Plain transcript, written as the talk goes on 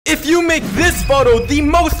If you make this photo the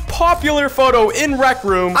most popular photo in Rec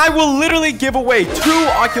Room, I will literally give away 2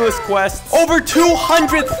 Oculus Quests, over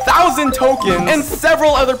 200,000 tokens, and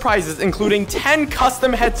several other prizes, including 10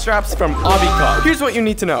 custom head straps from AUBIKA. Here's what you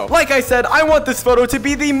need to know. Like I said, I want this photo to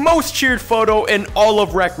be the most cheered photo in all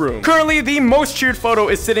of Rec Room. Currently, the most cheered photo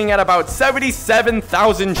is sitting at about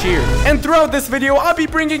 77,000 cheers. And throughout this video, I'll be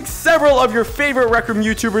bringing several of your favorite Rec Room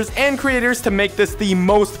YouTubers and creators to make this the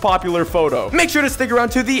most popular photo. Make sure to stick around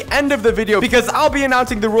to the end of the video because I'll be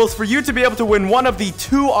announcing the rules for you to be able to win one of the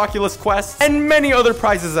 2 Oculus Quests and many other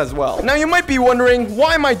prizes as well. Now you might be wondering,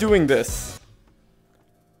 why am I doing this?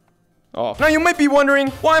 Now you might be wondering,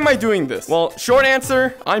 why am I doing this? Well, short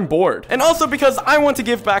answer, I'm bored. And also because I want to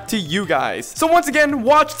give back to you guys. So once again,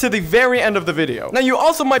 watch to the very end of the video. Now you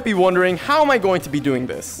also might be wondering, how am I going to be doing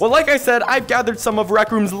this? Well, like I said, I've gathered some of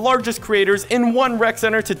Rec Room's largest creators in one rec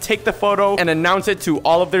center to take the photo and announce it to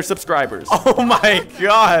all of their subscribers. Oh my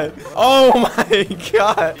god. Oh my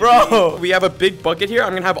god. Bro, we have a big bucket here.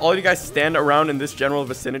 I'm gonna have all of you guys stand around in this general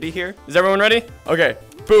vicinity here. Is everyone ready? Okay,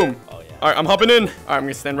 boom. All right, I'm hopping in. All right, I'm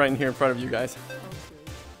gonna stand right in here in front of you guys.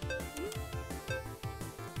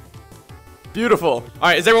 Beautiful. All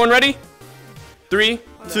right, is everyone ready? 3,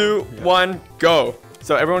 2, 1, go.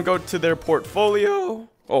 So everyone go to their portfolio.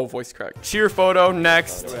 Oh, voice crack. Cheer photo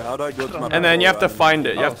next. Wait, how do I go to my and then you have to find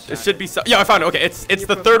it. It should be so. Yeah, I found it. Okay, it's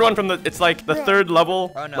the third one from the. It's like the 3rd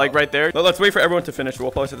level, like right there. Let's wait for everyone to finish.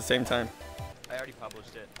 We'll post at the same time. I already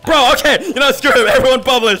published it. Bro, okay, you know, screw it. Everyone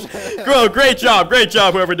published. Bro, great job,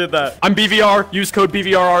 whoever did that. I'm BVR. Use code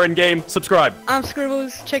BVRR in game. Subscribe. I'm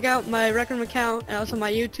Skribblz. Check out my Rec Room account and also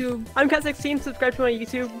my YouTube. I'm Cat16. Subscribe to my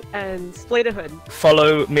YouTube and Splayed Hood.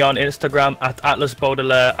 Follow me on Instagram at Atlas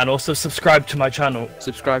Baudelaire and also subscribe to my channel.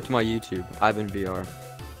 Subscribe to my YouTube. Ivan VR.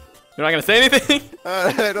 You're not gonna say anything?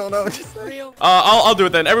 I don't know. I'll do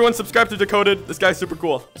it then. Everyone subscribe to Decoded. This guy's super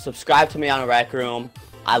cool. Subscribe to me on Rec Room.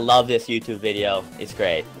 I love this YouTube video. It's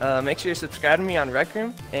great. Make sure you subscribe to me on Rec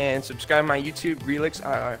Room and subscribe to my YouTube, Reelix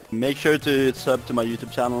RR. Make sure to sub to my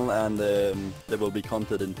YouTube channel and there will be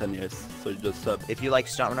content in 10 years. So just sub. If you like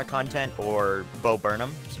Stuntrunner content or Bo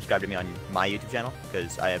Burnham, subscribe to me on my YouTube channel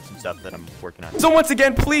because I have some stuff that I'm working on. So once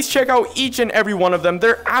again, please check out each and every one of them.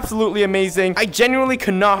 They're absolutely amazing. I genuinely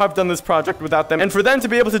could not have done this project without them. And for them to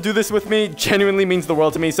be able to do this with me genuinely means the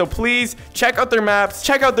world to me. So please check out their maps,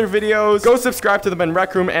 check out their videos, go subscribe to them in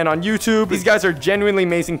Rec Room and on YouTube. These guys are genuinely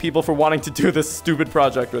amazing people for wanting to do this stupid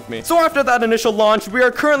project with me. So after that initial launch, we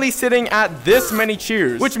are currently sitting at this many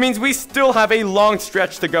cheers, which means we still have a long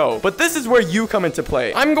stretch to go. But this is where you come into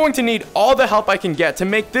play. I'm going to need all the help I can get to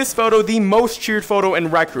make this photo the most cheered photo in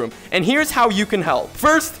Rec Room. And here's how you can help.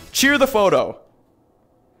 First, cheer the photo.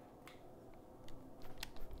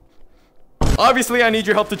 Obviously, I need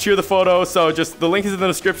your help to cheer the photo, so just the link is in the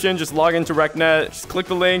description. Just log into RecNet, just click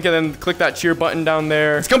the link, and then click that cheer button down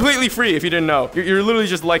there. It's completely free if you didn't know. You're literally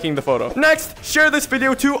just liking the photo. Next, share this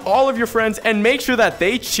video to all of your friends and make sure that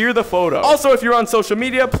they cheer the photo. Also, if you're on social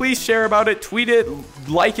media, please share about it, tweet it,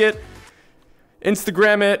 like it,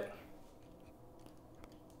 Instagram it.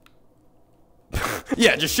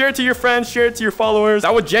 Yeah, just share it to your friends, share it to your followers.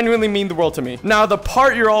 That would genuinely mean the world to me. Now, the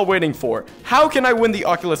part you're all waiting for. How can I win the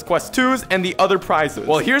Oculus Quest 2s and the other prizes?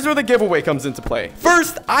 Well, here's where the giveaway comes into play.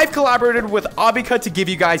 First, I've collaborated with AUBIKA to give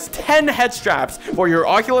you guys 10 head straps for your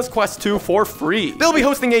Oculus Quest 2 for free. They'll be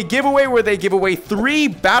hosting a giveaway where they give away 3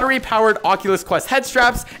 battery-powered Oculus Quest head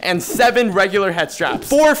straps and 7 regular head straps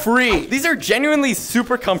for free. These are genuinely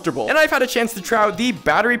super comfortable. And I've had a chance to try out the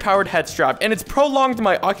battery-powered head strap, and it's prolonged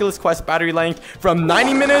my Oculus Quest battery length from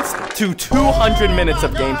 90 minutes to 200 minutes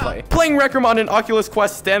of gameplay. Playing Rec Room on an Oculus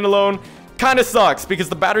Quest standalone kind of sucks because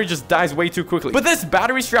the battery just dies way too quickly. But this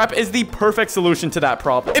battery strap is the perfect solution to that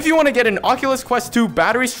problem. If you want to get an Oculus Quest 2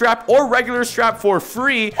 battery strap or regular strap for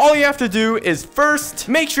free, all you have to do is first,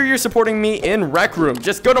 make sure you're supporting me in Rec Room.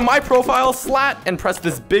 Just go to my profile, Slat, and press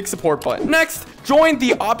this big support button. Next, join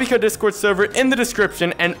the AUBIKA Discord server in the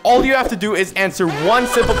description, and all you have to do is answer one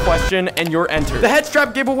simple question and you're entered. The head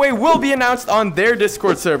strap giveaway will be announced on their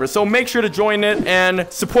Discord server, so make sure to join it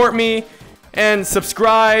and support me and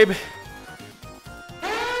subscribe.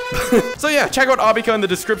 So yeah, check out AUBIKA in the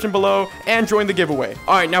description below and join the giveaway.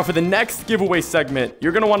 All right, now for the next giveaway segment,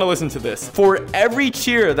 you're gonna want to listen to this. For every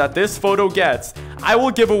cheer that this photo gets, I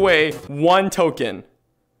will give away 1 token.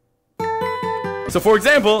 So for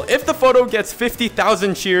example, if the photo gets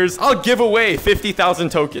 50,000 cheers, I'll give away 50,000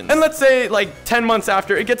 tokens. And let's say like 10 months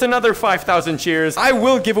after, it gets another 5,000 cheers, I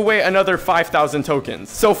will give away another 5,000 tokens.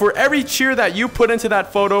 So for every cheer that you put into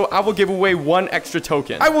that photo, I will give away 1 extra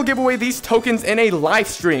token. I will give away these tokens in a live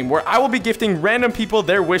stream where I will be gifting random people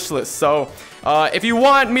their wish list. So if you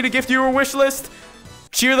want me to gift you a wish list,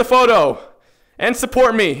 cheer the photo. And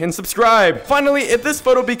support me and subscribe. Finally, if this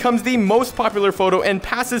photo becomes the most popular photo and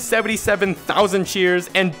passes 77,000 cheers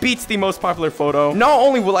and beats the most popular photo, not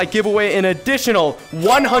only will I give away an additional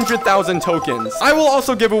 100,000 tokens, I will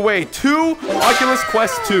also give away 2 Oculus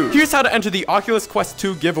Quest 2. Here's how to enter the Oculus Quest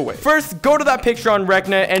 2 giveaway. First, go to that picture on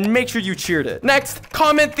RecNet and make sure you cheered it. Next,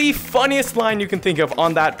 comment the funniest line you can think of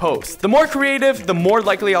on that post. The more creative, the more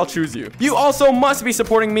likely I'll choose you. You also must be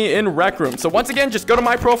supporting me in Rec Room. So once again, just go to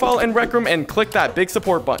my profile in Rec Room and click that big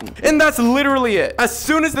support button. And that's literally it. As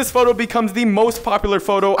soon as this photo becomes the most popular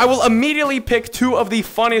photo, I will immediately pick 2 of the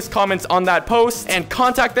funniest comments on that post and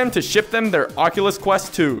contact them to ship them their Oculus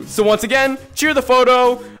Quest 2s. So once again, cheer the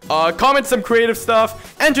photo, comment some creative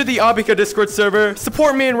stuff, enter the AUBIKA Discord server,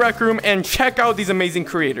 support me in Rec Room, and check out these amazing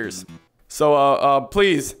creators. So,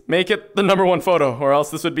 please, make it the #1 photo, or else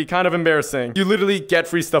this would be kind of embarrassing. You literally get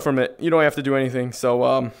free stuff from it. You don't have to do anything,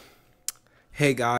 so, Hey guys.